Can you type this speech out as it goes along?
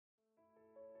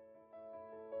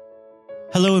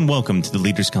Hello and welcome to the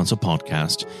Leaders Council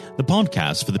podcast, the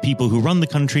podcast for the people who run the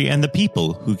country and the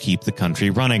people who keep the country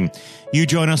running. You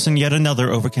join us on yet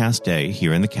another overcast day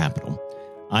here in the capital.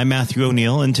 I'm Matthew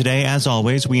O'Neill, and today, as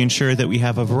always, we ensure that we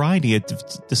have a variety of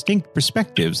distinct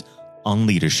perspectives on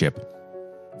leadership.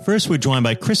 First, we're joined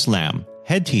by Chris Lamb,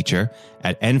 head teacher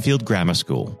at Enfield Grammar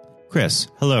School. Chris,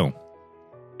 hello.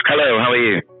 Hello, how are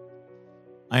you?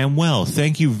 I am well.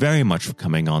 Thank you very much for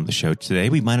coming on the show today.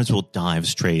 We might as well dive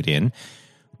straight in.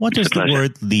 What does the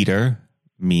word leader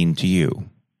mean to you?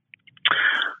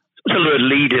 The word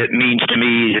leader means to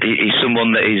me is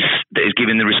someone that is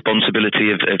given the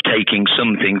responsibility of taking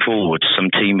something forward,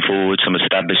 some team forward, some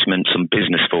establishment, some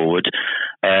business forward,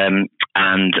 and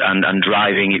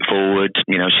driving it forward,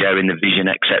 sharing the vision,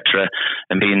 etc.,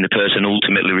 and being the person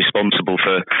ultimately responsible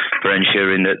for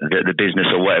ensuring that the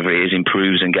business or whatever it is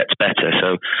improves and gets better.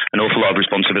 So an awful lot of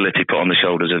responsibility put on the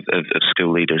shoulders of school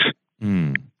leaders.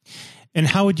 Mm. And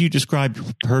how would you describe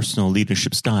your personal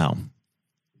leadership style?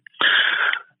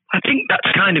 I think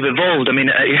that's kind of evolved. I mean,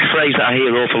 a phrase that I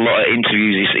hear an awful lot at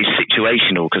interviews is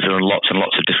situational, because there are lots and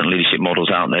lots of different leadership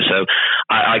models out there. So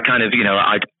I kind of,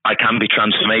 I can be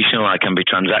transformational, I can be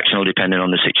transactional depending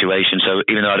on the situation. So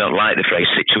even though I don't like the phrase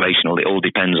situational, it all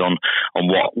depends on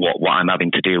what I'm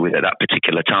having to deal with at that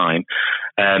particular time.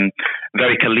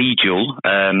 Very collegial,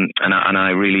 and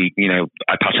I really,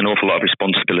 I pass an awful lot of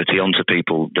responsibility onto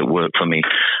people that work for me,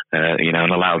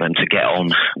 and allow them to get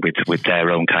on with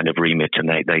their own kind of remit, and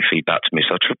they feed back to me.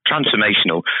 So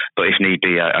transformational, but if need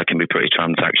be, I can be pretty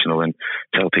transactional and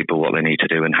tell people what they need to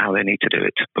do and how they need to do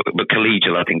it. But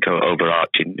collegial, I think,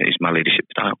 overarching is my leadership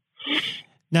style.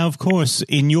 Now, of course,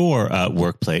 in your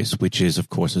workplace, which is, of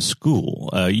course, a school,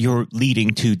 you're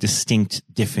leading two distinct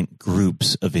different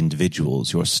groups of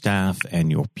individuals, your staff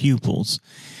and your pupils.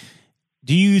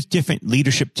 Do you use different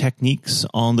leadership techniques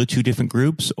on the two different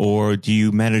groups, or do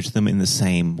you manage them in the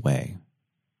same way?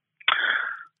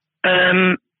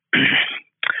 I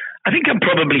think I'm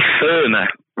probably firmer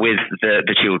with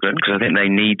the children, because I think they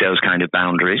need those kind of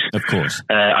boundaries. Of course.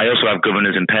 I also have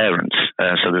governors and parents,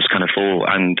 so there's kind of four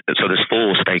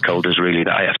stakeholders really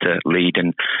that I have to lead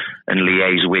and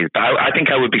liaise with. But I think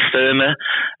I would be firmer.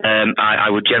 I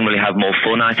would generally have more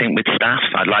fun, I think, with staff.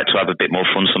 I'd like to have a bit more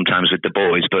fun sometimes with the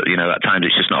boys, but at times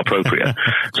it's just not appropriate.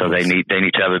 So they need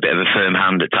to have a bit of a firm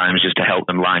hand at times, just to help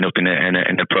them line up in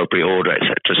an appropriate order,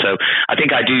 etc. So I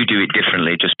think I do it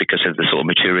differently, just because of the sort of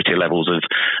maturity levels of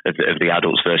the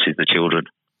adults versus the children.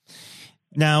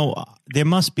 Now, there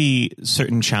must be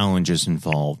certain challenges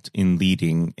involved in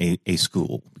leading a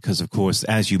school, because, of course,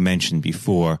 as you mentioned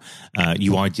before,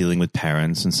 you are dealing with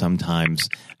parents, and sometimes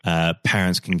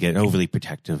parents can get overly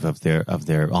protective of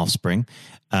their offspring.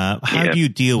 How do you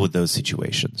deal with those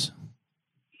situations?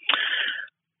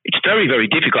 It's very, very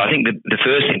difficult. I think the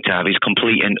first thing to have is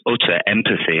complete and utter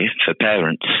empathy for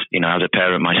parents. As a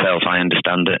parent myself, I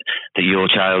understand that your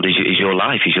child is your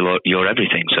life, is your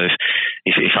everything. So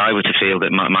if I were to feel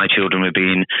that my children were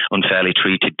being unfairly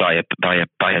treated by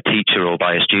a teacher or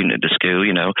by a student at the school,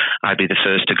 I'd be the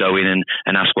first to go in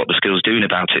and ask what the school's doing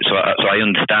about it. So I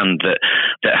understand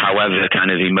that however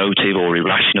kind of emotive or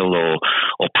irrational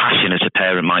or passionate a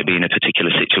parent might be in a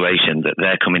particular situation, that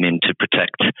they're coming in to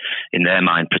protect, in their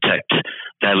mind, protect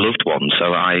their loved ones.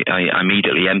 So I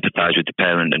immediately empathise with the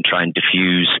parent and try and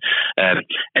diffuse. And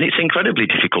it's incredibly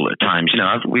difficult at times.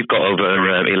 We've got over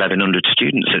 1,100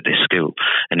 students at this school,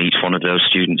 and each one of those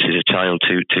students is a child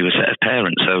to a set of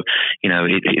parents. So,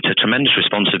 it's a tremendous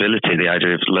responsibility, the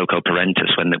idea of loco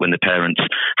parentis, when the parents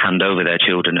hand over their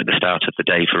children at the start of the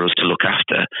day for us to look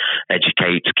after,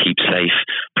 educate, keep safe,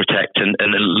 protect, and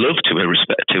love to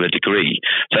a degree.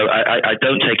 So I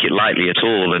don't take it lightly at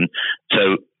all. And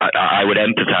so I would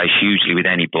empathise hugely with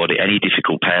anybody, any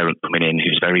difficult parent coming in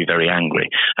who's very, very angry,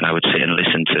 and I would sit and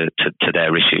listen to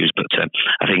their issues. But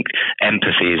I think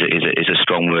empathy is a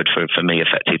strong word for me,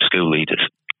 effective school leaders.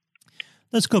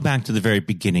 Let's go back to the very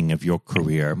beginning of your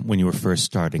career, when you were first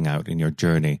starting out in your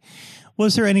journey.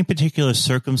 Was there any particular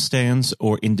circumstance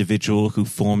or individual who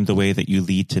formed the way that you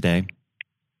lead today?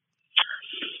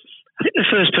 I think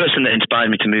the first person that inspired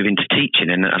me to move into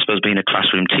teaching, and I suppose being a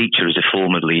classroom teacher is a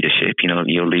form of leadership.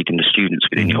 You're leading the students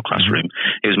within your classroom.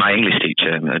 It was my English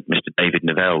teacher, Mr. David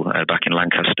Novell, back in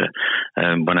Lancaster,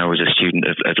 when I was a student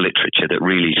of literature, that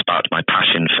really sparked my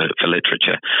passion for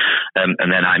literature.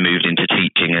 And then I moved into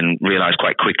teaching and realised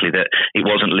quite quickly that it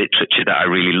wasn't literature that I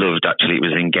really loved. Actually, it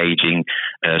was engaging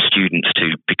students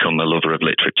to become a lover of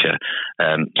literature.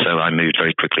 So I moved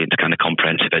very quickly into kind of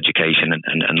comprehensive education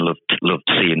and loved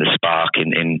seeing the spark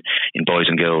in boys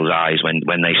and girls' eyes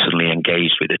when they suddenly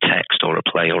engaged with a text or a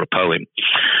play or a poem.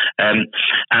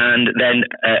 And then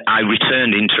I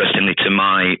returned, interestingly, to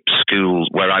my school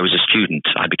where I was a student.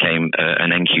 I became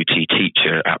an NQT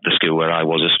teacher at the school where I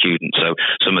was a student. So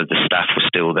some of the staff were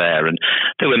still there. And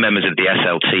there were members of the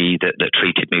SLT that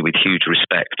treated me with huge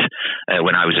respect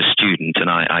when I was a student. And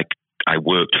I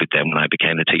worked with them when I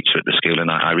became a teacher at the school,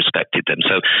 and I respected them.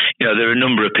 So, there are a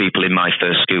number of people in my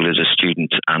first school as a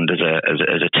student and as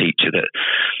a teacher that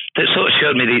sort of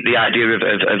showed me the idea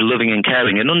of loving and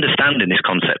caring and understanding this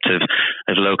concept of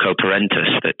loco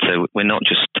parentis, that we're not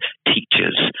just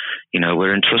teachers,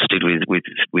 we're entrusted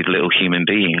with little human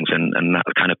beings, and that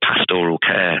kind of pastoral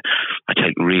care I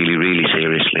take really, really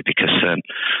seriously, because,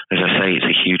 as I say, it's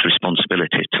a huge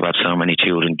responsibility to have so many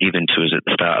children given to us at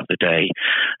the start of the day.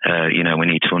 We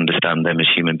need to understand them as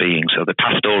human beings. So the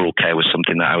pastoral care was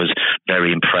something that I was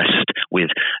very impressed with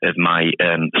of my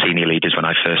senior leaders when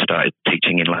I first started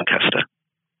teaching in Lancaster.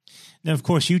 Now, of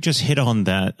course, you just hit on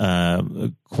that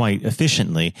quite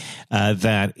efficiently,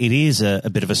 that it is a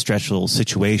bit of a stressful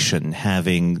situation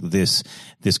having this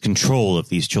control of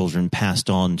these children passed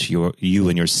on to you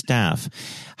and your staff.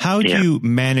 How do you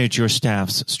manage your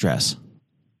staff's stress?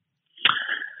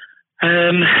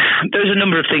 There's a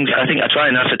number of things. I think I try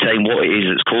and ascertain what it is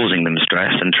that's causing them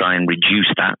stress and try and reduce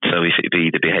that. So if it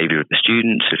be the behaviour of the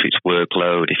students, if it's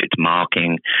workload, if it's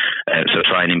marking, so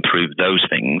try and improve those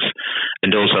things.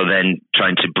 And also then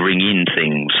trying to bring in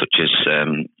things such as,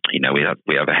 we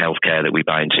have a healthcare that we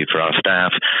buy into for our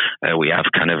staff. We have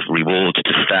kind of rewards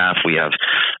to staff. We have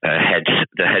the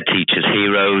head teacher's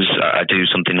heroes. I do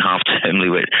something half-termly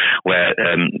where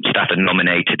staff are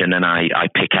nominated, and then I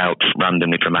pick out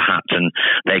randomly from a hat, and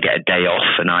they get a day off,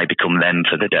 and I become them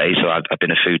for the day. So I've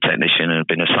been a food technician, and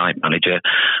I've been a site manager,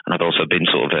 and I've also been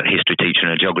sort of a history teacher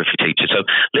and a geography teacher. So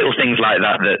little things like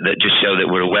that just show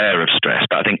that we're aware of stress.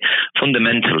 But I think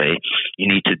fundamentally, you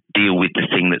need to deal with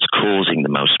the thing that's causing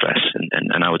the most stress.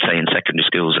 And I would say in secondary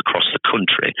schools across the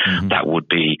country, that would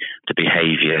be the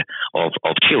behaviour of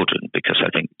children, because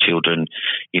I think children,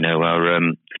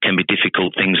 can be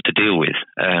difficult things to deal with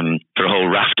for a whole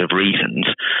raft of reasons.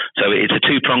 So it's a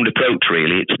two-pronged approach,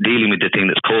 really. It's dealing with the thing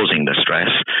that's causing the stress,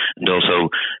 and also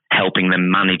helping them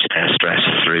manage their stress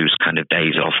through kind of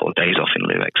days off or days off in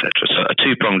lieu, etc. So a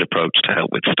two-pronged approach to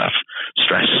help with staff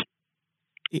stress.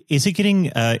 Is it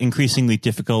getting increasingly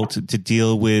difficult to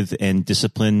deal with and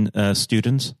discipline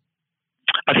students?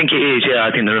 I think it is, yeah.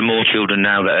 I think there are more children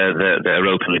now that are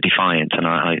openly defiant, and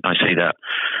I see that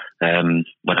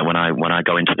when I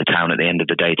go into the town at the end of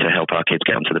the day to help our kids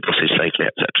get onto the buses safely,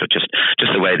 etc. Just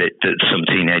the way that some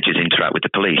teenagers interact with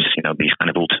the police, these kind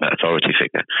of ultimate authority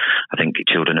figure. I think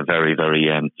children are very,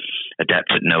 very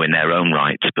adept at knowing their own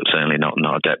rights, but certainly not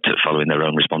adept at following their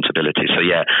own responsibilities. So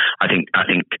yeah, I think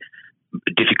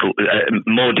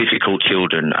more difficult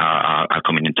children are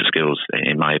coming into schools,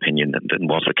 in my opinion, than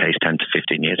was the case 10 to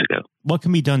 15 years ago. What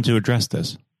can be done to address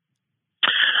this?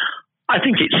 I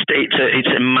think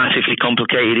it's a massively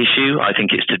complicated issue. I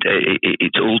think it's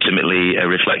ultimately a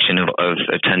reflection of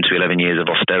 10 to 11 years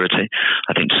of austerity.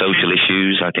 I think social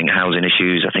issues, I think housing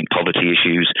issues, I think poverty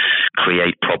issues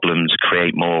create problems,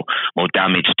 create more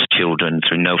damage to children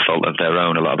through no fault of their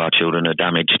own. A lot of our children are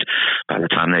damaged by the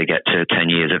time they get to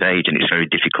 10 years of age, and it's very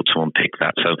difficult to unpick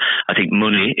that. So I think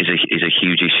money is a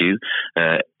huge issue.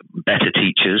 Better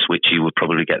teachers, which you would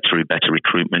probably get through better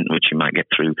recruitment, which you might get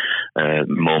through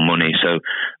more money. So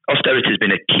austerity has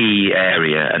been a key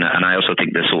area, and I also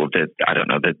think the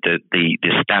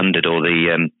standard or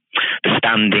the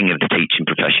standing of the teaching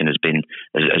profession has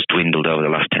dwindled over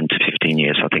the last 10 to 15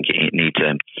 years. So I think it needs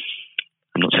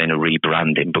I'm not saying a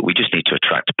rebranding, but we just need to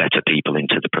attract better people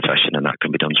into the profession, and that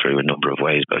can be done through a number of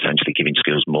ways. But essentially, giving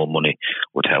schools more money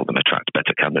would help them attract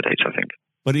better candidates, I think.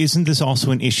 But isn't this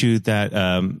also an issue that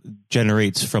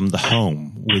generates from the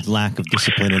home, with lack of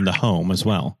discipline in the home as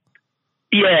well?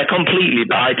 Yeah, completely.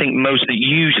 But I think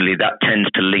usually that tends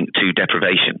to link to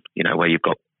deprivation, where you've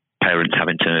got parents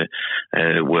having to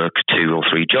work 2 or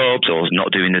 3 jobs, or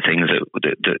not doing the things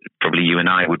that probably you and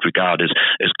I would regard as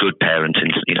good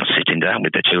parenting, sitting down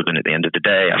with their children at the end of the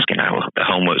day, asking how the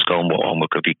homework's gone, what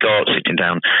homework have you got, sitting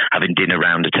down, having dinner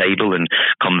around the table and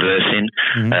conversing.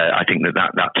 I think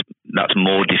that's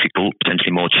more difficult,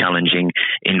 potentially more challenging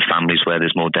in families where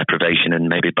there's more deprivation and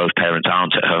maybe both parents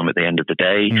aren't at home at the end of the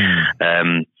day.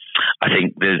 I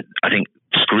think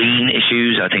screen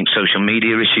issues. I think social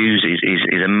media issues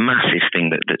is a massive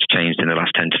thing that's changed in the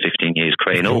last 10 to 15 years,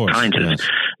 creating all kinds of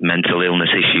mental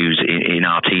illness issues in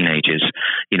our teenagers.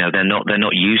 You know, they're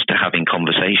not used to having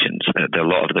conversations. A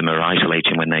lot of them are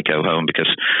isolating when they go home because,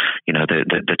 you know,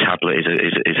 the tablet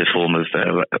is a form of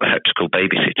electrical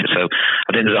babysitter. So I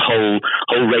think there's a whole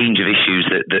range of issues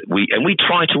that we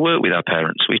try to work with our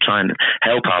parents. We try and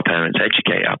help our parents,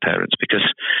 educate our parents, because,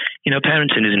 you know,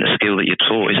 parenting isn't a skill that you're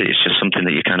taught, is it? It's just something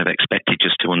that you're kind of expected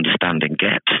just to understand and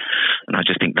get. And I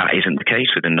just think that isn't the case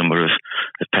with a number of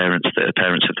parents that are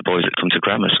parents of the boys that come to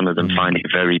grammar. Some of them find it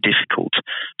very difficult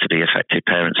to be effective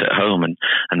parents at home, and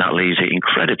that leaves it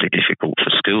incredibly difficult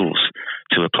for schools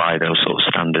to apply those sort of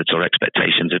standards or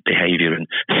expectations of behaviour and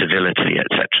civility,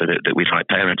 etc., that we'd like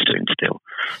parents to instill.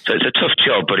 So it's a tough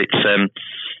job, but it's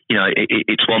you know,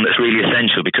 it's one that's really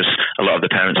essential because a lot of the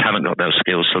parents haven't got those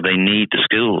skills, so they need the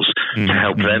skills to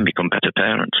help them become better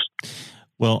parents.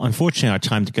 Well, unfortunately, our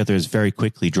time together is very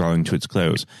quickly drawing to its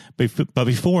close. But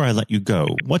before I let you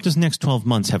go, what does the next 12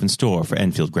 months have in store for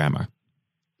Enfield Grammar?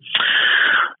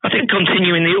 I think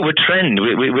continuing the upward trend.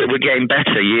 We're getting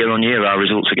better year on year. Our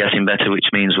results are getting better, which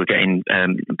means we're getting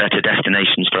better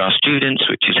destinations for our students,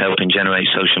 which is helping generate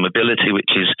social mobility, which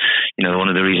is, you know,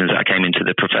 one of the reasons that I came into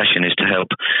the profession is to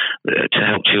help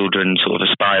children sort of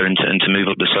aspire and to move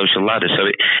up the social ladder. So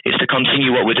it's to continue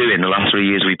what we're doing. The last 3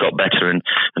 years we've got better, and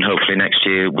hopefully next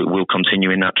year we'll continue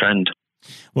in that trend.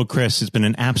 Well, Chris, it's been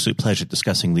an absolute pleasure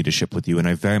discussing leadership with you, and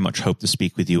I very much hope to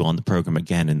speak with you on the program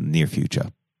again in the near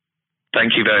future.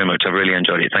 Thank you very much. I've really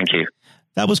enjoyed it. Thank you.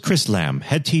 That was Chris Lamb,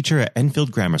 head teacher at Enfield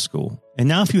Grammar School. And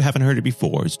now, if you haven't heard it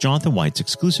before, it's Jonathan White's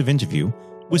exclusive interview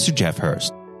with Sir Geoff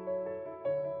Hurst.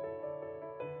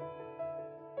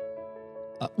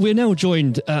 We're now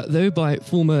joined, though, by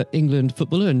former England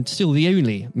footballer and still the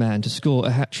only man to score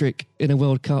a hat-trick in a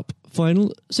World Cup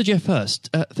final, Sir Geoff Hurst.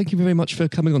 Thank you very much for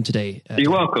coming on today.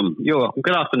 You're welcome. You're welcome.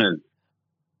 Good afternoon.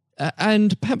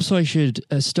 And perhaps I should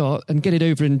start and get it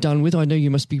over and done with. I know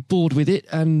you must be bored with it,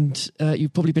 and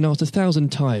you've probably been asked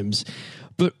 1,000 times.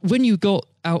 But when you got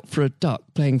out for a duck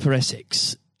playing for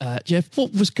Essex, Geoff,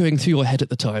 what was going through your head at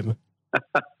the time?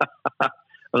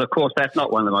 Well, of course, that's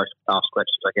not one of the most asked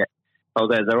questions I get. Oh,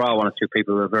 there are one or two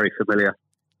people who are very familiar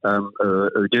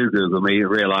who do Google me,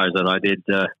 realise that I did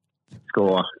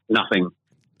score nothing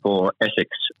for Essex.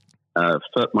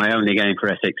 My only game for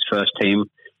Essex first team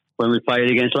when we played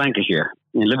against Lancashire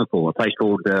in Liverpool, a place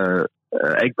called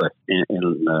Egbert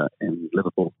in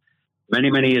Liverpool, many,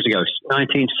 many years ago,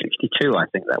 1962, I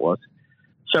think that was.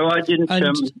 So I didn't, I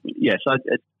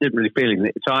didn't really feel it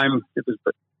at the time. It was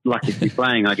lucky to be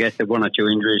playing, I guess. There were one or two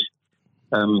injuries.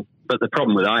 But the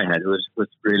problem that I had was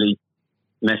really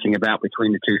messing about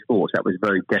between the two sports. That was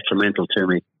very detrimental to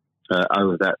me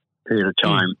over that period of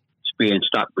time, being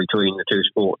stuck between the two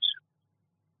sports.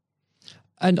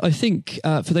 And I think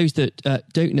for those that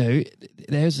don't know,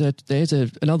 there's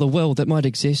another world that might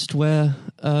exist where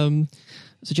Sir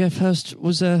Geoff Hurst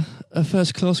was a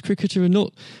first-class cricketer and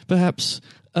not perhaps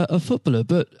a footballer.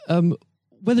 But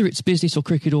whether it's business or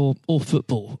cricket or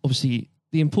football, obviously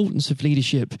the importance of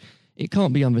leadership, it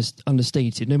can't be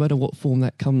understated, no matter what form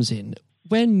that comes in.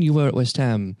 When you were at West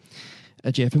Ham,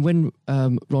 Geoff, and when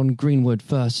Ron Greenwood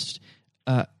first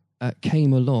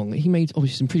came along, he made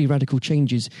obviously some pretty radical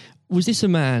changes. Was this a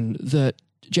man that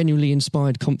genuinely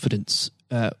inspired confidence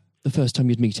the first time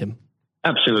you'd meet him?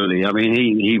 Absolutely. I mean,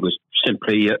 he was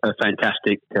simply a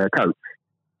fantastic coach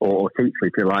or teacher,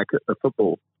 if you like, of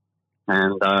football.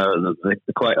 And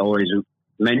the quite always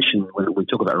mention when we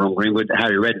talk about Ron Greenwood,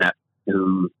 Harry Redknapp,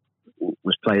 who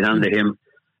was played under him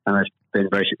and has been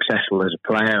very successful as a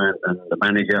player and the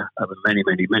manager over many,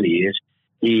 many, many years.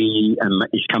 He's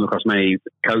come across many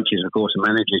coaches, of course, and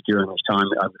managers during his time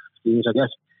over years, I guess.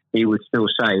 He would still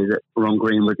say that Ron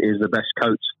Greenwood is the best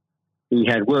coach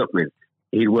he'd worked with.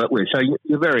 So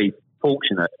you're very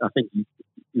fortunate. I think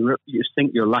you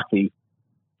think you're lucky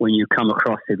when you come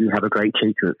across, if you have a great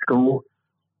teacher at school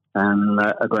and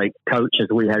a great coach as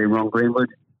we had in Ron Greenwood,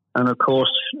 and of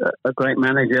course a great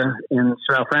manager in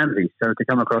Sir Alf Ramsey. So to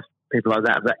come across people like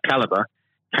that of that calibre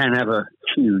can have a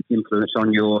huge influence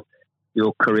on your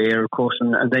career, of course,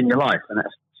 and then your life, and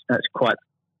that's quite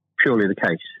purely the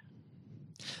case.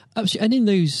 Absolutely. And in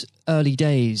those early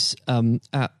days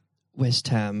at West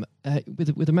Ham,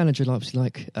 with a manager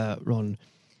like Ron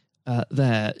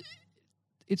there,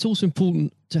 it's also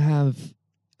important to have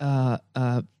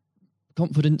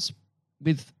confidence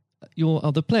with your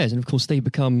other players, and of course they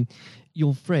become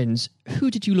your friends.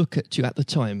 Who did you look at the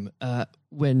time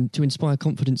when to inspire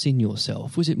confidence in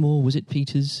yourself? Was it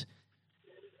Peters?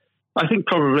 I think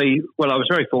probably, I was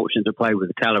very fortunate to play with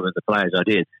the calibre of the players I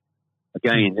did.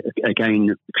 Again,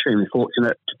 extremely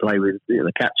fortunate to play with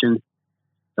the captain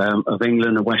of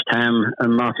England and West Ham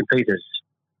and Martin Peters,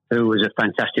 who was a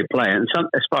fantastic player. And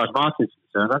as far as Martin's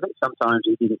concerned, I think sometimes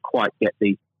he didn't quite get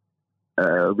the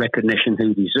recognition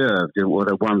he deserved and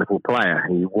what a wonderful player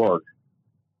he was.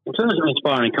 In terms of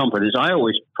inspiring confidence, I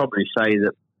always probably say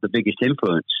that the biggest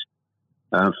influence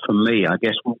for me, I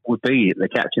guess, would be the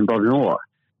captain, Bob Noor.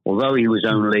 Although he was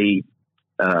only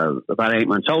about 8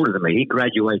 months older than me, he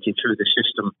graduated through the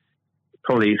system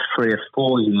probably 3 or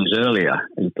 4 years earlier.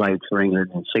 He played for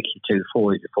England in 62,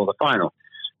 4 years before the final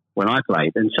when I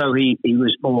played. And so he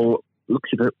was more,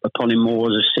 looked upon him more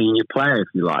as a senior player, if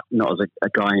you like, not as a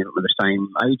guy with the same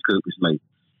age group as me.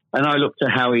 And I looked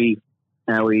at how he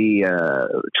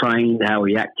trained, how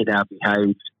he acted, how he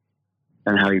behaved,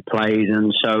 and how he played.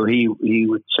 And so he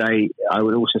would say, I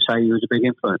would also say he was a big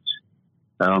influence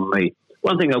on me.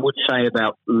 One thing I would say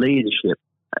about leadership,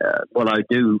 what I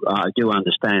do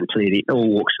understand clearly in all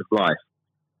walks of life,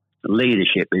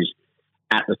 leadership is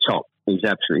at the top, is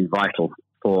absolutely vital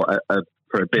for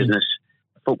a business,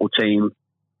 a football team,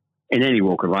 in any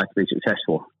walk of life to be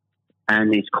successful.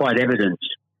 And it's quite evident.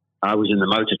 I was in the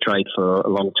motor trade for a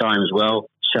long time as well,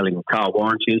 selling car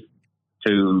warranties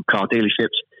to car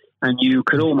dealerships. And you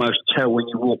could almost tell when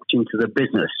you walked into the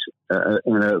business,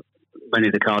 many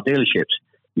of the car dealerships,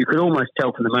 you could almost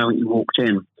tell from the moment you walked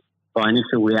in by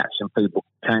initial reaction, people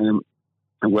came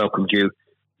and welcomed you,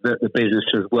 that the business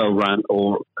was well run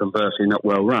or conversely not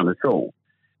well run at all.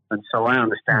 And so I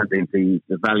understand the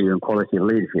value and quality of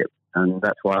leadership. And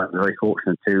that's why I'm very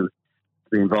fortunate to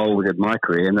be involved in my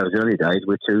career in those early days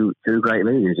with two great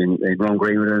leaders in Ron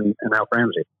Greenwood and Alf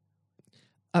Ramsey.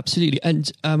 Absolutely.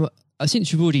 And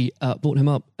since you've already brought him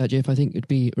up, Jeff, I think it'd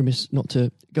be remiss not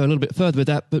to go a little bit further with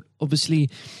that. But obviously,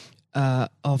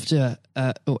 after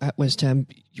at West Ham,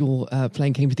 your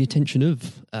playing came to the attention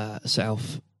of Sir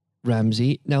Alf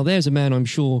Ramsey. Now, there's a man I'm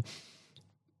sure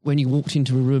when you walked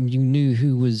into a room, you knew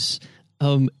who was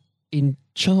in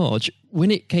charge.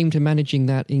 When it came to managing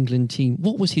that England team,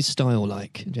 what was his style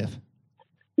like, Jeff?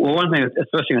 Well, the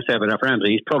first thing I say about Alf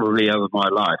Ramsey, he's probably over my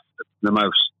life the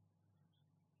most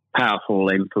powerful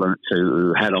influence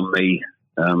who had on me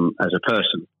as a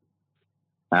person.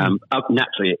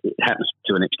 Naturally, it happens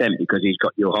to an extent because he's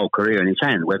got your whole career in his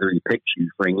hand. Whether he picks you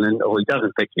for England or he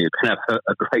doesn't pick you, it can have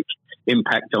a great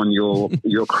impact on your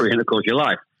career and, of course, your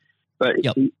life. But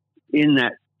in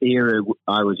that era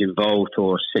I was involved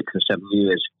for 6 or 7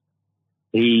 years,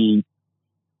 it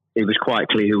was quite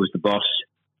clear who was the boss.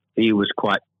 He was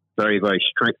quite very, very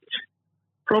strict.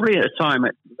 Probably at a time,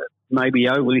 maybe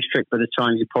overly strict, but at a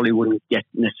time you probably wouldn't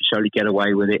necessarily get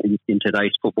away with it in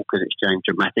today's football because it's changed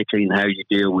dramatically in how you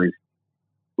deal with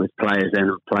players then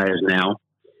and players now.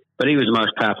 But he was the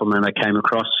most powerful man I came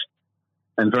across,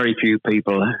 and very few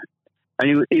people.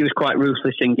 And he was quite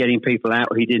ruthless in getting people out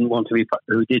who didn't want to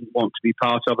be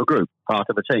part of a group, part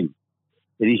of a team.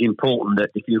 It is important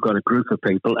that if you've got a group of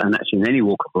people, and that's in any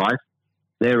walk of life,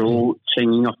 they're all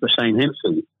singing off the same hymn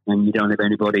sheet, and you don't have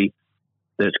anybody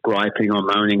that's griping or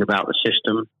moaning about the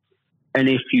system. And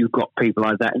if you've got people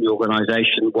like that in your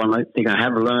organisation, one thing I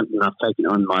have learned, and I've taken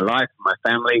it on in my life, my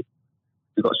family,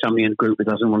 you've got somebody in the group who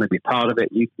doesn't want to be part of it,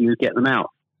 you get them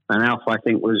out. And Alf, I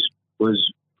think, was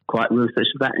quite ruthless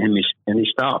with that in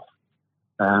his staff.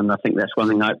 And I think that's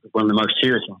one of the most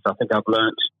serious things I think I've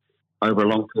learnt over a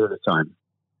long period of time.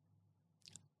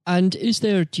 And is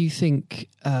there, do you think,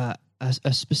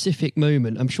 a specific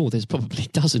moment, I'm sure there's probably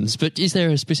dozens, but is there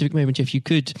a specific moment, Jeff, you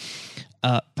could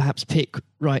perhaps pick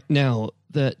right now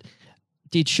that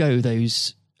did show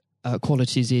those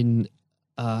qualities in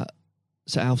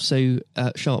Sir Alf so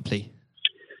sharply?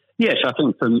 Yes, I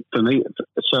think for me,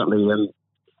 certainly,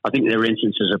 I think there are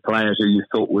instances of players who you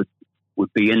thought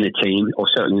would be in the team or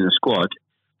certainly in the squad,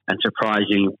 and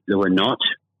surprising they were not.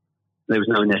 There was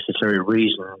no necessary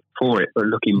reason for it, but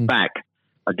looking back,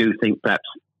 I do think perhaps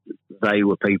they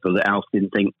were people that Alf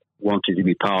didn't think wanted to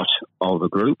be part of a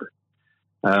group.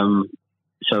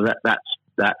 So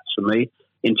that's for me.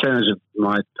 In terms of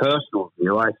my personal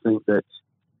view, I think that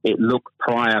it looked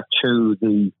prior to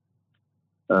the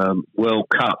World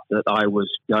Cup that I was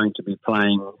going to be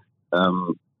playing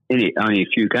in it. Only a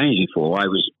few games before I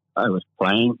was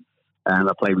playing, and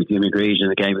I played with Jimmy Greaves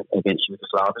in a game against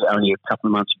Yugoslavia only a couple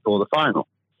of months before the final.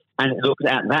 And it looked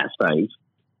at that stage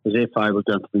as if I was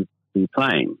going to be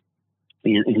playing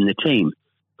in the team.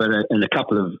 But in a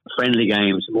couple of more friendly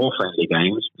games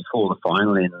before the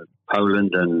final in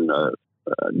Poland and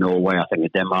Norway, I think,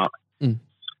 and Denmark,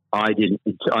 I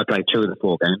played 2 of the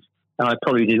 4 games, and I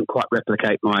probably didn't quite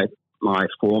replicate my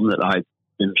form that I'd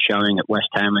been showing at West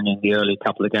Ham and in the early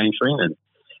couple of games for England.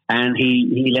 And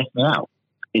he left me out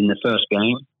in the first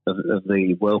game of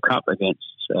the World Cup against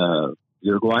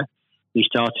Uruguay. He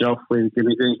started off with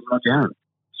Jimmy Greaves and Roger Harron.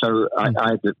 So I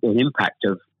had an impact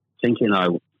of thinking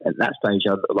at that stage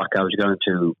I looked like I was going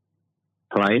to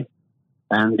play,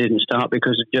 and didn't start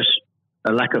because of just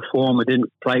a lack of form. I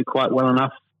didn't play quite well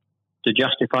enough to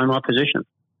justify my position.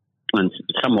 And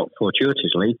somewhat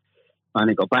fortuitously, I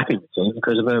only got back in the team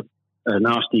because of a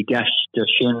nasty gash to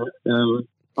shin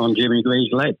on Jimmy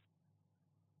Greaves' leg.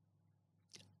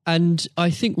 And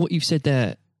I think what you've said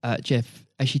there, Jeff,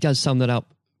 actually does sum that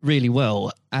up really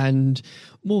well. And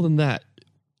more than that,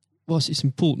 whilst it's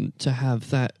important to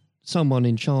have that someone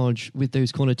in charge with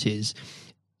those qualities,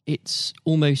 it's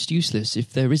almost useless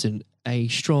if there isn't a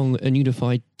strong and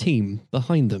unified team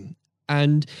behind them.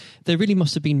 And there really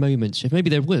must have been moments, maybe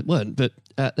there weren't, but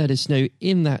let us know,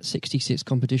 in that 66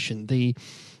 competition, the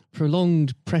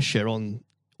prolonged pressure on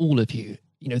all of you,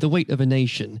 the weight of a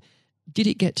nation, did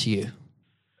it get to you?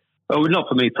 Oh, not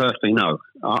for me personally, no.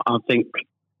 I think,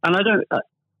 and I don't,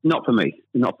 not for me,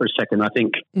 not for a second. I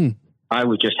think I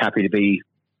was just happy to be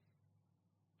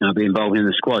involved in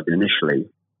the squad initially.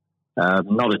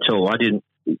 Not at all.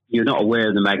 You're not aware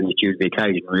of the magnitude of the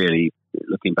occasion, really,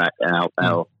 looking back out.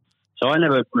 So I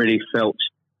never really felt,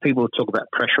 people talk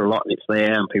about pressure a lot and it's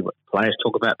there, and players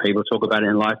talk about it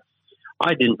in life.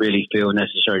 I didn't really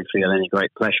necessarily feel any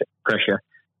great pressure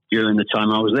during the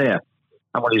time I was there.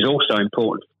 And what is also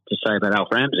important to say about Alf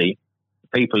Ramsey,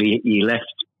 the people he left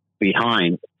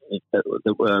behind that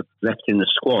were left in the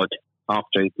squad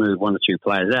after he'd moved one or two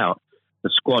players out, the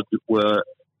squad were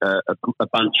a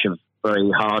bunch of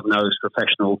very hard-nosed,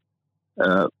 professional,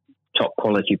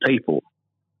 top-quality people.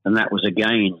 And that was,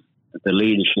 again, the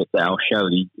leadership that Al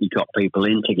showed. He got people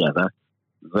in together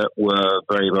that were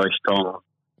very, very strong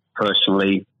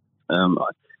personally. And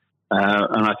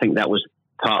I think that was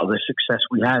part of the success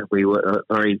we had. We were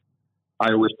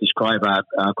I always describe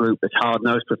our group as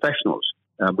hard-nosed professionals.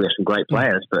 We have some great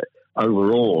players, but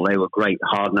overall they were great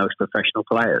hard-nosed professional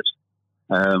players.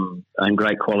 And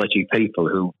great quality people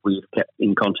who we've kept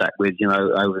in contact with,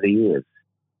 over the years.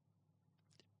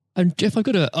 And Jeff, I've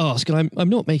got to ask, and I'm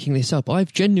not making this up,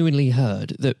 I've genuinely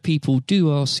heard that people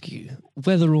do ask you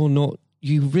whether or not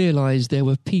you realise there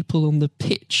were people on the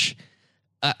pitch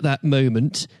at that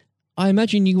moment. I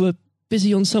imagine you were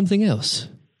busy on something else.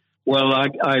 Well, I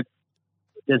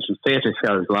did some theatre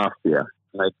shows last year.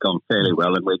 They've gone fairly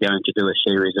well, and we're going to do a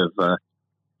series of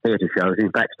theatre shows,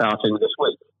 in fact, starting this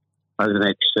week, over the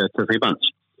next 2 or 3 months.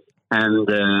 And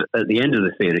at the end of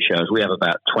the theatre shows, we have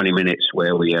about 20 minutes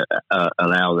where we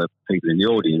allow the people in the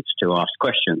audience to ask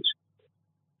questions.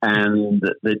 And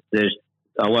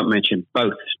I won't mention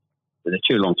both. They're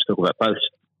too long to talk about both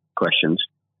questions.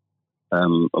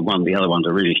 The other one's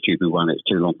a really stupid one. It's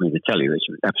too long for me to tell you. It's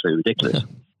absolutely ridiculous.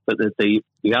 But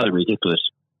the other ridiculous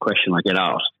question I get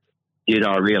asked, did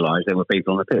I realise there were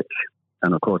people on the pitch?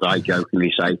 And, of course, I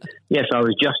jokingly say, yes, I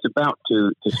was just about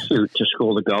to shoot to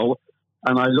score the goal.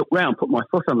 And I looked round, put my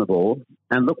foot on the ball,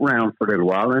 and looked round for a little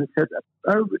while and said,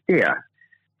 oh, dear,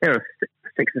 there are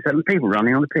 6 or 7 people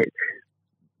running on the pitch.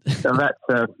 So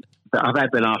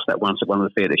I've been asked that once at one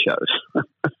of the theatre shows.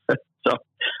 So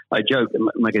I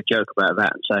make a joke about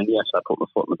that and saying, yes, I put my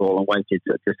foot on the ball and waited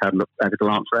to just have a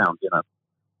glance round,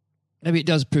 Maybe it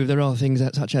does prove there are things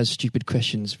such as stupid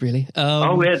questions, really.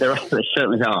 Oh, yeah, there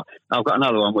certainly are. I've got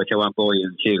another one which I won't bore you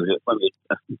into.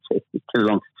 It's too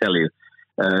long to tell you.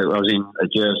 I was in a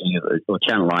Jersey, or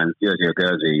Channel Line, Jersey or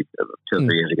Guernsey, 2 or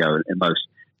 3 years ago, and most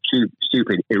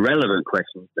stupid, irrelevant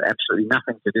questions that absolutely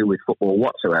nothing to do with football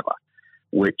whatsoever,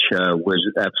 which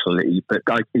was absolutely, but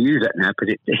I can use that now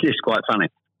because it is quite funny.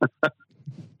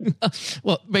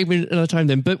 Well, maybe another time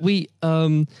then, but we...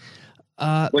 well,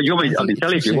 you want me? I can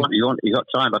tell you if you want. You got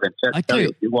time? I can tell you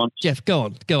if you want. Jeff, go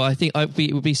on. Go. I think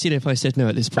it would be silly if I said no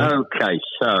at this point. Okay,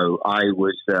 so I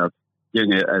was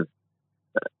doing at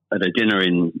a dinner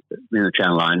in the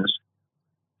Channel Lines,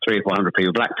 300 or 400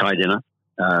 people, black tie dinner,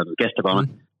 guest of honour.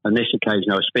 On this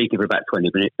occasion, I was speaking for about 20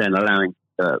 minutes, then allowing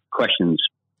questions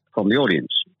from the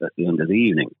audience at the end of the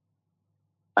evening.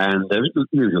 And there was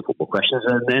usual football questions,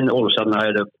 and then all of a sudden I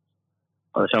had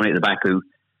somebody at the back who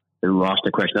asked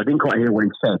a question. I didn't quite hear what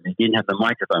he said. He didn't have the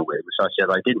microphone with him, so I said,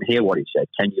 I didn't hear what he said.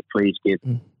 Can you please give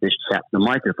this chap the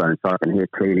microphone so I can hear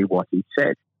clearly what he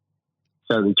said?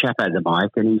 So the chap had the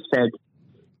mic, and he said,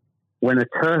 when a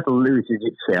turtle loses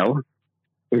its shell,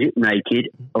 is it naked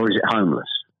or is it homeless?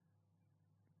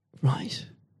 Right.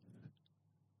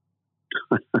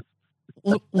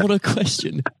 What a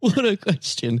question. What a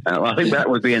question. I think that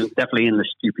would be definitely in the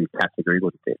stupid category,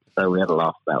 wouldn't it? So we had a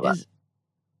laugh about that.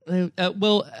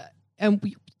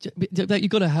 You've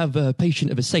got to have a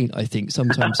patient of a saint, I think,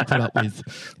 sometimes to put up with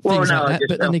things like that.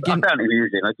 But then again, I found it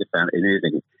amusing. I just found it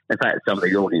amusing. In fact, some of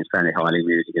the audience found it highly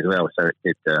amusing as well. So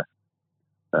it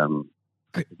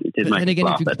did make me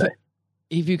laugh that day.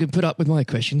 If you can put up with my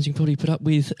questions, you can probably put up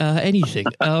with anything.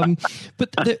 But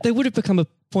there would have become a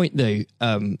point, though,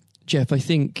 Jeff, I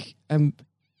think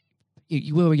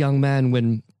you were a young man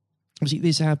when obviously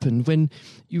this happened, when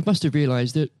you must have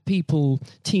realised that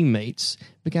teammates,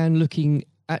 began looking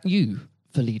at you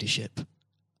for leadership.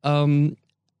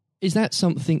 Is that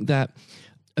something that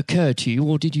occurred to you,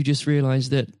 or did you just realise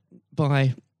that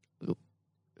by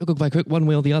one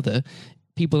way or the other,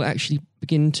 people actually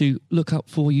begin to look up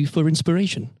for you for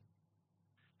inspiration?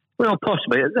 Well,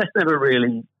 possibly. That's never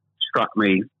really struck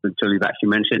me until you've actually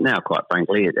mentioned it now, quite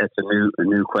frankly. It's a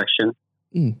new question.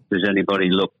 Does anybody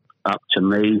look up to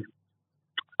me?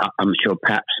 I'm sure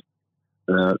perhaps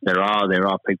there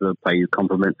are people who pay you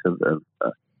compliments of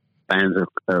fans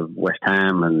of West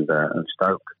Ham and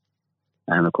Stoke,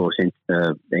 and of course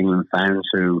England fans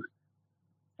who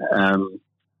I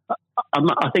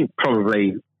think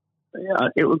probably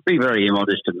it would be very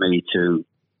immodest of me to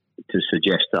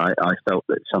suggest that I felt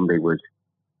that somebody was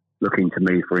looking to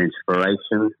me for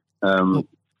inspiration.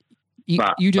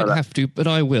 You don't have to, but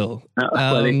I will.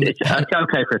 It's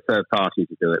okay for a third party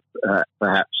to do it.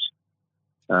 Perhaps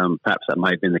that may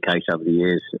have been the case over the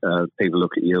years. People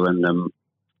look at you and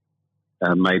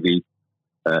maybe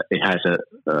it has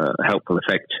a helpful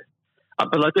effect.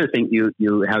 But I do think you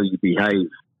how you behave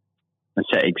and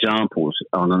set examples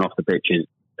on and off the pitches,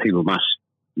 people must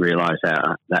realise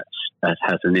that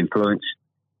has an influence.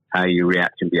 How you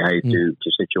react and behave to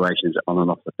situations on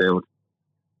and off the field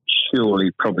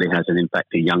surely probably has an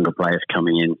impact to younger players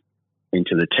coming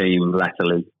into the team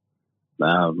latterly.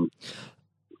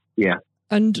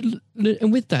 And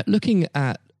with that, looking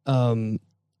at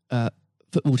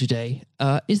football today,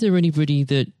 is there anybody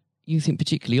that you think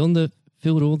particularly on the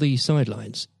field or the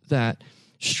sidelines that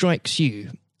strikes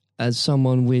you as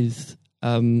someone with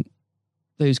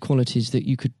those qualities that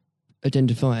you could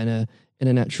identify in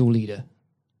a natural leader?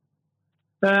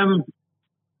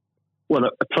 Well,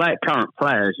 current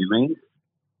players, you mean?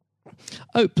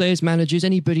 Oh, players, managers,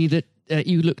 anybody that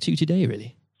you look to today,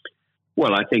 really?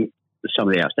 Well, I think some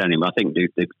of the outstanding. I think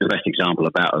the best example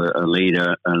about a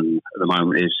leader at the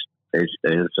moment is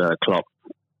Klopp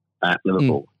at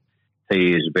Liverpool.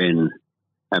 He has been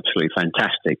absolutely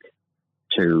fantastic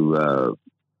to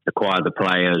acquire the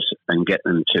players and get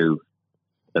them to.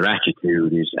 Their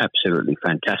attitude is absolutely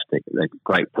fantastic. They're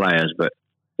great players, but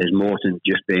there's more than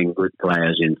just being good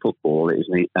players in football. It is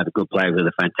have a good player with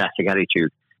a fantastic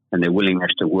attitude, and their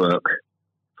willingness to work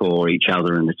for each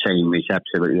other and the team is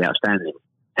absolutely outstanding.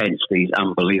 Hence these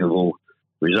unbelievable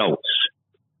results.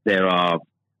 There are,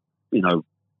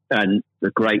 and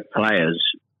the great players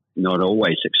not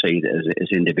always succeed as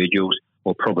individuals,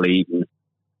 or probably even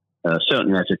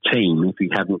certainly as a team if you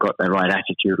haven't got the right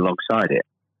attitude alongside it.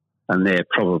 And they're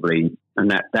probably,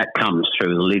 and that comes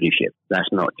through the leadership.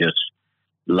 That's not just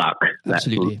luck. That's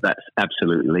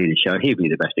absolutely leadership. He'd be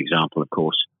the best example, of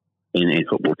course, in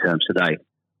football terms today,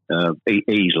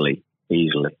 easily.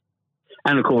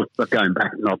 And of course, but going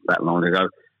back not that long ago,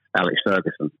 Alex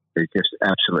Ferguson, who's just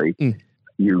absolutely.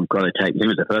 You've got to take him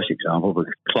as the first example,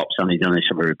 because Klopp's only done this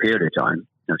over a period of time,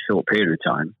 a short period of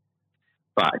time.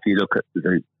 But if you look at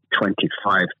the 26,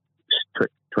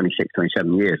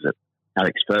 27 years that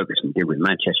Alex Ferguson did with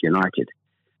Manchester United,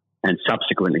 and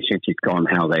subsequently since he's gone,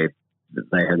 how they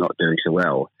are not doing so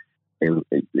well.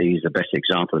 He's the best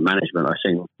example of management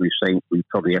we've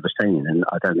probably ever seen, and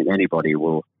I don't think anybody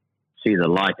will see the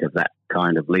like of that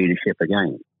kind of leadership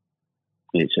again.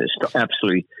 It's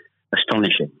absolutely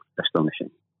astonishing.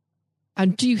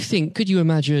 And do you think, could you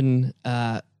imagine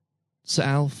Sir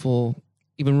Alf or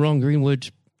even Ron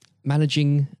Greenwood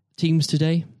managing teams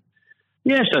today?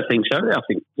 Yes, I think so. I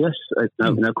think, yes,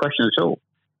 no question at all.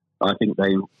 I think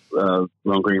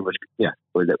Ron Greenwood, the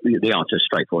answer,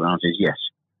 straightforward answer is yes.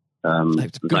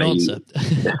 Good answer.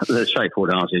 The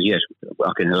straightforward answer is yes.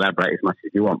 I can elaborate as much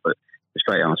as you want, but the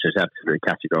straight answer is absolutely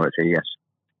categorically yes.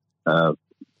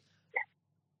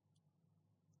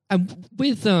 And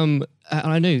with, and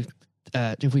I know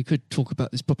if we could talk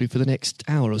about this probably for the next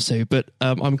hour or so, but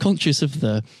I'm conscious of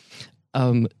the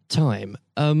time.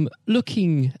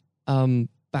 Looking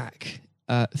back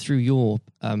through your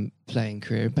playing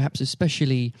career, perhaps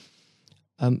especially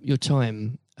your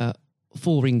time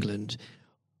for England,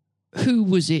 who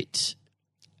was it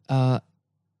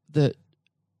that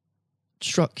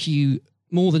struck you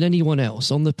more than anyone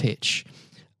else on the pitch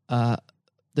that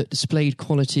displayed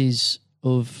qualities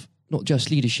of not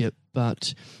just leadership,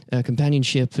 but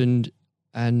companionship and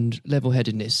and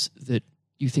level-headedness that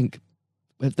you think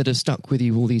that have stuck with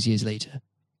you all these years later?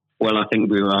 Well, I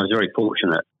think I was very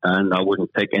fortunate, and I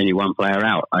wouldn't pick any one player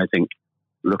out. I think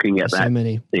looking at that,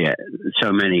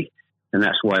 so many, and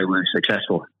that's why we were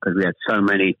successful, because we had so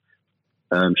many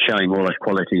showing all those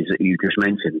qualities that you just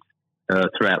mentioned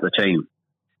throughout the team.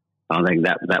 I think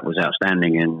that was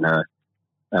outstanding, and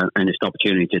it's an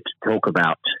opportunity to talk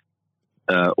about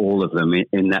all of them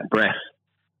in that breath.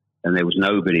 And there was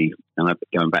nobody, and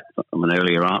going back from an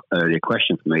earlier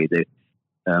question for me,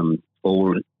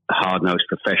 all hard-nosed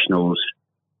professionals,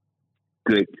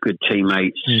 good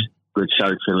teammates, good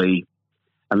socially,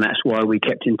 and that's why we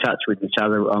kept in touch with each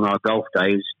other on our golf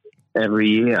days every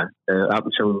year up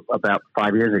until about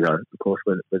 5 years ago. Of course,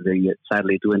 with the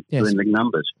sadly dwindling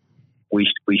numbers, we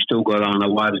still got on. Our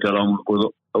wives got on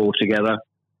all together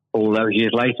all those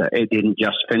years later. It didn't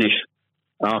just finish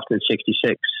after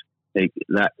 '66.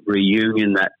 That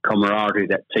reunion, that camaraderie,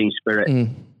 that team spirit,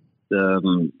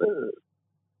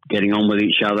 getting on with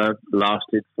each other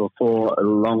lasted for a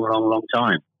long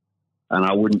time. And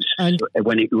I wouldn't,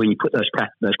 when you put those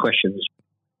questions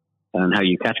and how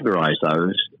you categorize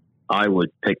those, I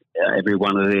would pick every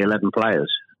one of the 11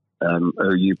 players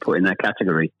who you put in that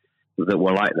category that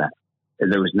were like that.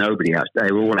 There was nobody else.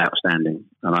 They were all outstanding.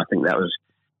 And I think that was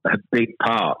a big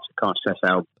part. I can't stress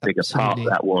how big a part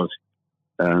that was.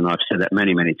 And I've said that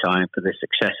many times, for the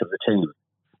success of the team.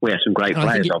 We have some great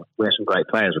players. We have some great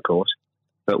players, of course,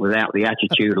 but without the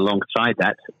attitude alongside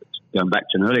that, going back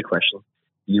to an earlier question,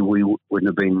 we wouldn't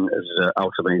have been as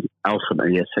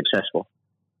ultimately as successful.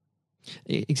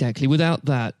 Exactly. Without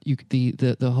that,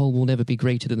 the whole will never be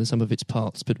greater than the sum of its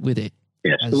parts. But with it,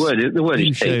 yes, the word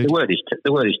is team. The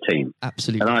word is team.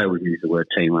 Absolutely. And I always use the word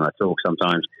team when I talk.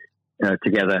 Sometimes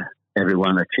together,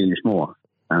 everyone achieves more.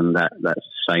 And that's the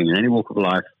same in any walk of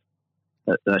life.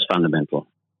 That's fundamental.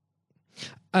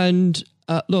 And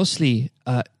lastly,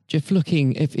 Jeff,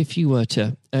 looking, if you were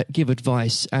to give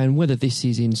advice, and whether this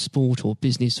is in sport or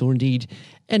business or indeed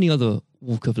any other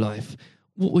walk of life,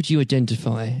 what would you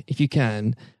identify, if you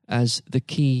can, as the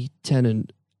key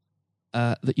tenet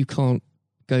that you can't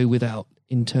go without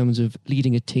in terms of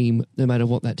leading a team, no matter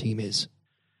what that team is?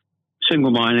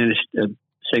 Single-mindedness,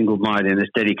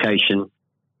 dedication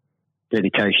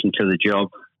to the job,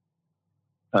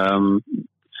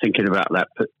 thinking about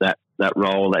that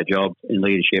role, that job in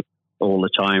leadership all the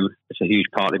time. It's a huge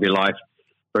part of your life.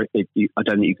 I don't think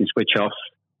you can switch off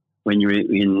when you're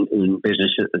in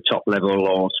business at the top level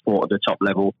or sport at the top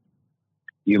level.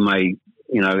 You may,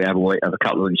 have a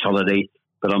couple of weeks holiday,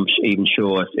 but I'm even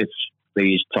sure if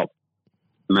these top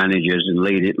managers and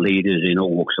leaders in all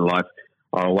walks of life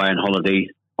are away on holiday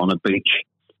on a beach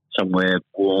somewhere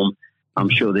warm, I'm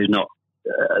sure they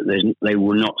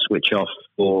will not switch off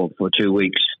for 2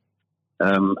 weeks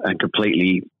and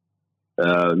completely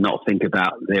not think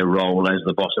about their role as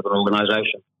the boss of an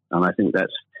organisation. And I think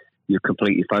you're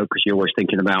completely focused. You're always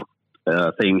thinking about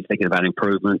things, thinking about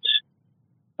improvements,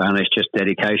 and it's just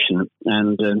dedication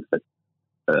and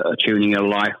tuning your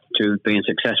life to being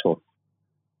successful.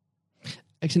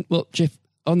 Excellent. Well, Jeff,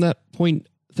 on that point,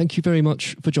 thank you very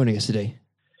much for joining us today.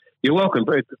 You're welcome.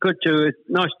 Very good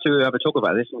nice to have a talk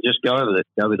about this and just go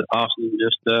over the past and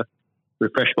just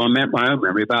refresh my own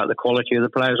memory about the quality of the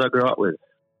players I grew up with.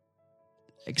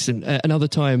 Excellent. Another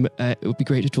time, it would be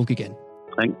great to talk again.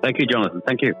 Thank you, Jonathan.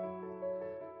 Thank you.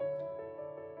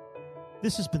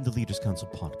 This has been the Leaders Council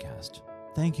podcast.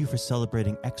 Thank you for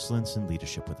celebrating excellence in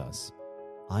leadership with us.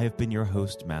 I have been your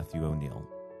host, Matthew O'Neill.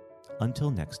 Until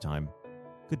next time,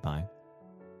 goodbye.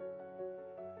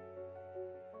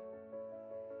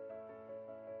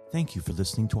 Thank you for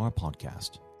listening to our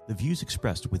podcast. The views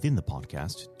expressed within the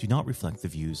podcast do not reflect the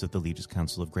views of the Leaders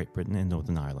Council of Great Britain and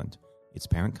Northern Ireland, its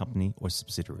parent company or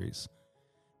subsidiaries,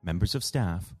 members of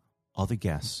staff, other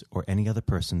guests, or any other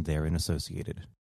person therein associated.